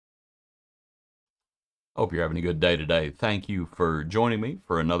Hope you're having a good day today. Thank you for joining me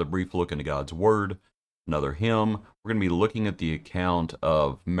for another brief look into God's Word, another hymn. We're going to be looking at the account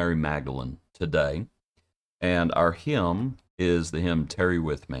of Mary Magdalene today, and our hymn is the hymn Tarry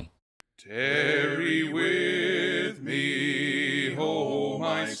With Me. Tarry with me, O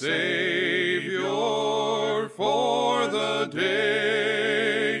my Savior, for the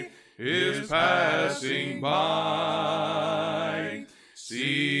day is passing by.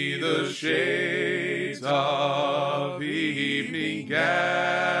 See the shades of evening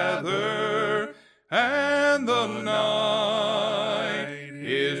gather, and the night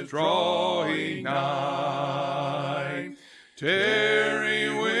is drawing nigh. Tarry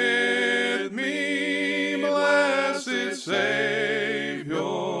with me, blessed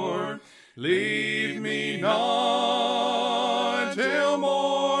Savior, leave me not till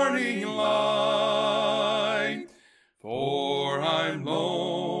morning light, for I'm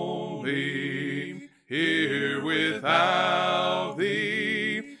lonely here without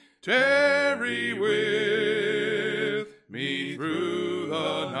thee. Tarry with me through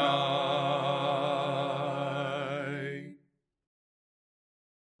the night.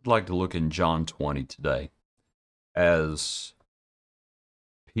 I'd like to look in John 20 today as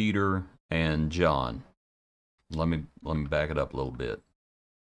Peter and John. Let me back it up a little bit.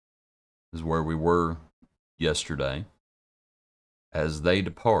 This is where we were yesterday. As they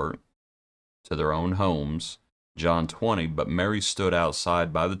depart to their own homes, John 20, but Mary stood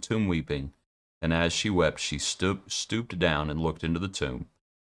outside by the tomb weeping, and as she wept, she stooped down and looked into the tomb,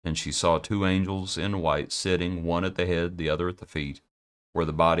 and she saw two angels in white sitting, one at the head, the other at the feet, where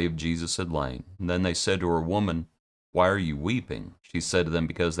the body of Jesus had lain. And then they said to her, "Woman, why are you weeping?" She said to them,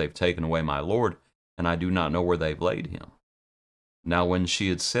 "Because they've taken away my Lord, and I do not know where they've laid him." Now when she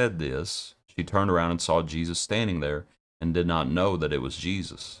had said this, she turned around and saw Jesus standing there, and did not know that it was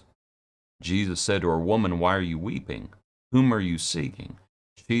Jesus. Jesus said to her, "Woman, why are you weeping? Whom are you seeking?"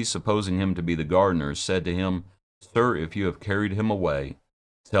 She, supposing him to be the gardener, said to him, "Sir, if you have carried him away,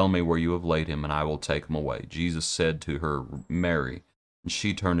 tell me where you have laid him, and I will take him away." Jesus said to her, "Mary." And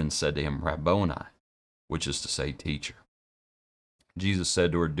she turned and said to him, "Rabboni," which is to say, teacher. Jesus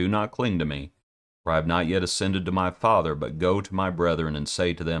said to her, "Do not cling to me, for I have not yet ascended to my Father, but go to my brethren and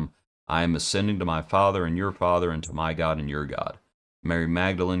say to them, I am ascending to my Father and your Father, and to my God and your God." Mary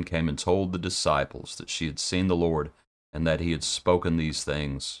Magdalene came and told the disciples that she had seen the Lord, and that he had spoken these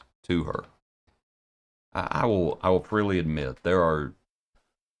things to her. I will freely admit there are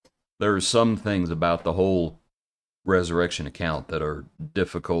some things about the whole resurrection account that are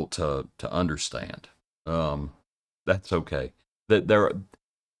difficult to understand. That's okay.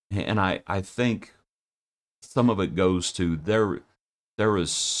 And I think some of it goes to there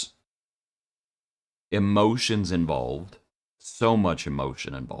is emotions involved, so much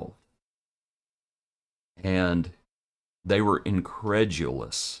emotion involved, and they were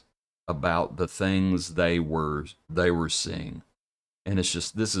incredulous about the things they were seeing, and it's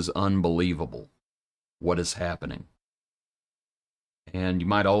just, this is unbelievable what is happening. And you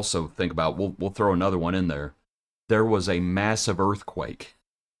might also think about, we'll throw another one in there. There was a massive earthquake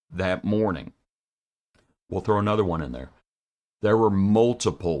that morning. We'll throw another one in there. There were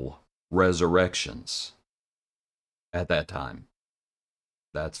multiple resurrections at that time.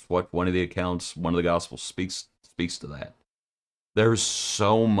 That's what one of the accounts, one of the Gospels speaks to that. There's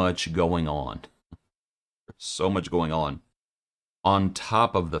so much going on. There's so much going on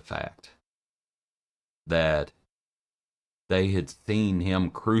top of the fact that they had seen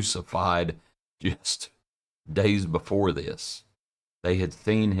him crucified just days before this. They had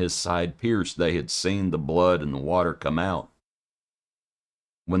seen his side pierced. They had seen the blood and the water come out.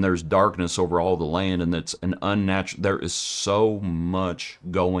 When there's darkness over all the land, and it's an unnatural, there is so much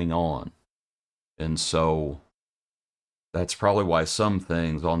going on. And so that's probably why some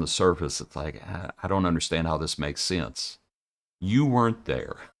things on the surface, it's like, I don't understand how this makes sense. You weren't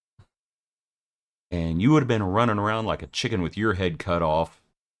there. And you would have been running around like a chicken with your head cut off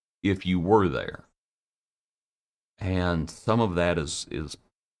if you were there. And some of that is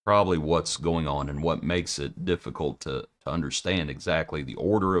probably what's going on and what makes it difficult to understand exactly the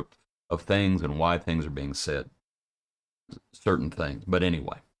order of things and why things are being said, certain things. But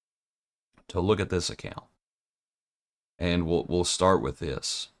anyway, to look at this account, and we'll start with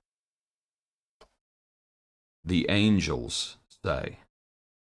this. The angels say,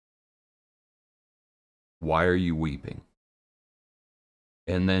 "Why are you weeping?"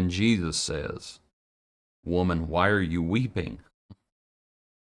 And then Jesus says, "Woman, why are you weeping?"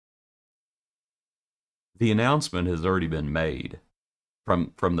 The announcement has already been made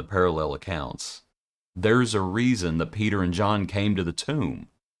from the parallel accounts. There's a reason that Peter and John came to the tomb.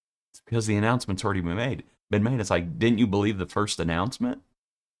 It's because the announcement's already been made. It's like, didn't you believe the first announcement?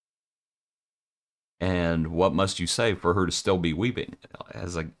 And what must you say for her to still be weeping?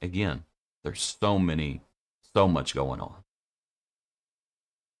 As again, there's so much going on.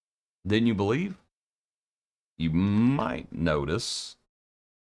 Didn't you believe? You might notice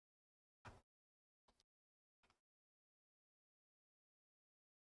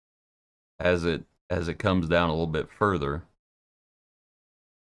as it comes down a little bit further.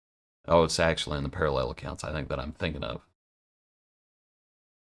 Oh, it's actually in the parallel accounts, I think, that I'm thinking of.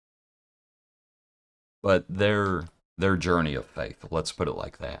 But their journey of faith, let's put it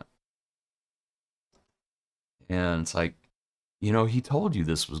like that. And it's like, he told you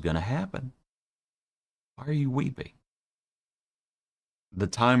this was going to happen. Why are you weeping? The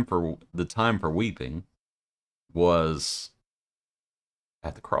time for weeping was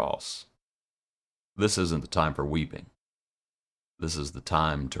at the cross. This isn't the time for weeping. This is the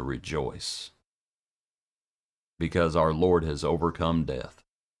time to rejoice. Because our Lord has overcome death.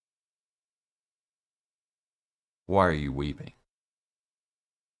 Why are you weeping?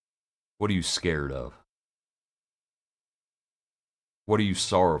 What are you scared of? What are you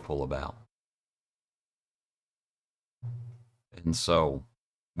sorrowful about? And so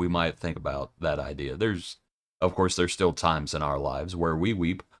we might think about that idea. Of course, there's still times in our lives where we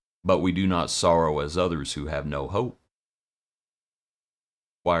weep, but we do not sorrow as others who have no hope.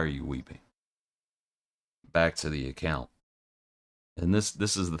 Why are you weeping? Back to the account. And this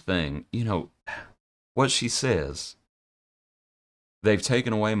is the thing. What she says, they've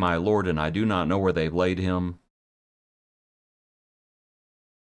taken away my Lord, and I do not know where they've laid him.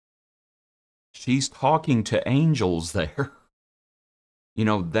 She's talking to angels there.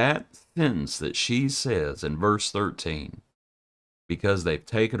 That sentence that she says in verse 13, because they've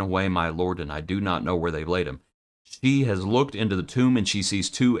taken away my Lord, and I do not know where they've laid him. She has looked into the tomb, and she sees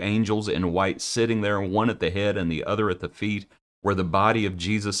two angels in white sitting there, one at the head and the other at the feet, where the body of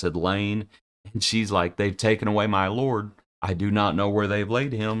Jesus had lain. And she's like, they've taken away my Lord. I do not know where they've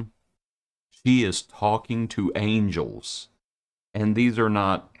laid him. She is talking to angels. And these are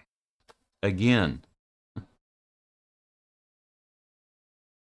not, again,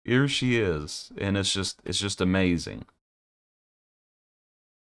 here she is. And it's just amazing.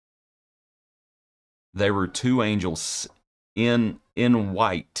 There were two angels in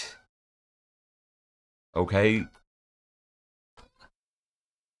white. Okay?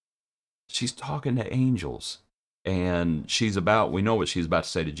 She's talking to angels. And we know what she's about to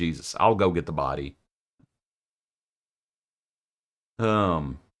say to Jesus. I'll go get the body.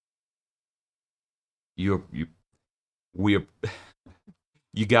 You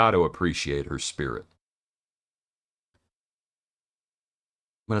got to appreciate her spirit.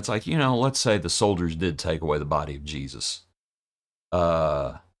 But it's like, let's say the soldiers did take away the body of Jesus.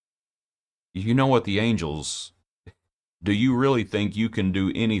 What the angels, do you really think you can do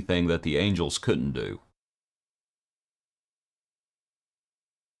anything that the angels couldn't do?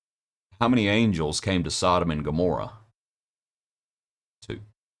 How many angels came to Sodom and Gomorrah? 2.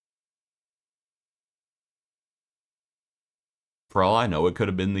 For all I know, it could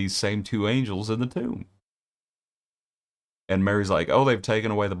have been these same 2 angels in the tomb. And Mary's like, oh, they've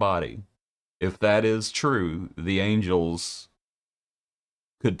taken away the body. If that is true, the angels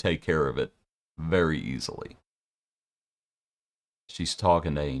could take care of it very easily. She's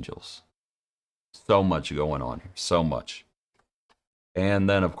talking to angels. So much going on here. So much. And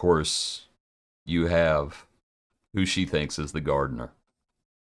then, of course, you have who she thinks is the gardener.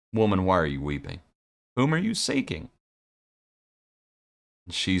 Woman, why are you weeping? Whom are you seeking?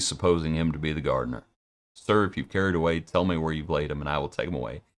 She's supposing him to be the gardener. Sir, if you've carried away, tell me where you've laid him, and I will take him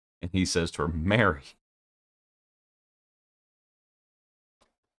away. And he says to her, Mary.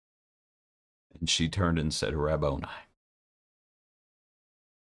 And she turned and said, Rabboni.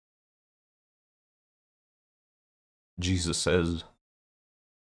 Jesus says,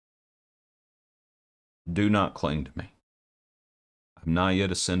 do not cling to me. I'm not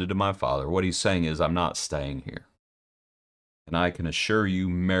yet ascended to my Father. What he's saying is, I'm not staying here. And I can assure you,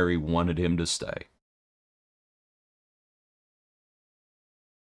 Mary wanted him to stay.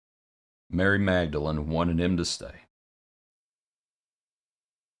 Mary Magdalene wanted him to stay.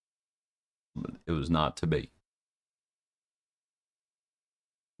 But it was not to be.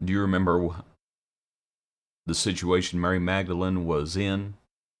 Do you remember the situation Mary Magdalene was in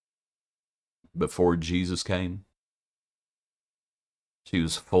before Jesus came? She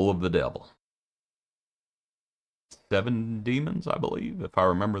was full of the devil. 7 demons, I believe, if I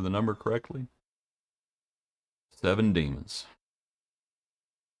remember the number correctly. 7 demons.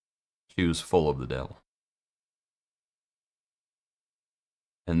 She was full of the devil.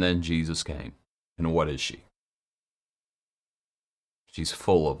 And then Jesus came. And what is she? She's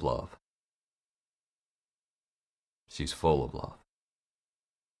full of love. She's full of love.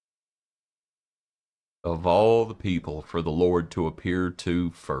 Of all the people for the Lord to appear to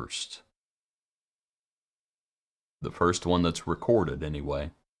first, the first one that's recorded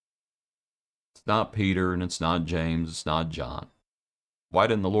anyway, it's not Peter and it's not James, it's not John. Why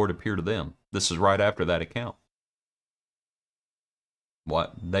didn't the Lord appear to them? This is right after that account.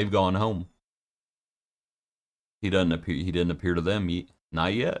 What? They've gone home. He didn't appear to them yet.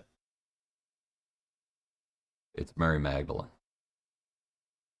 Not yet. It's Mary Magdalene.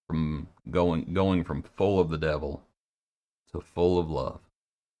 From going from full of the devil to full of love.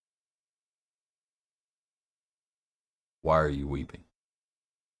 Why are you weeping?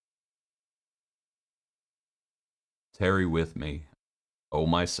 Tarry with me, O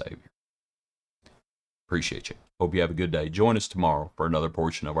my Savior. Appreciate you. Hope you have a good day. Join us tomorrow for another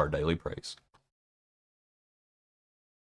portion of our daily praise.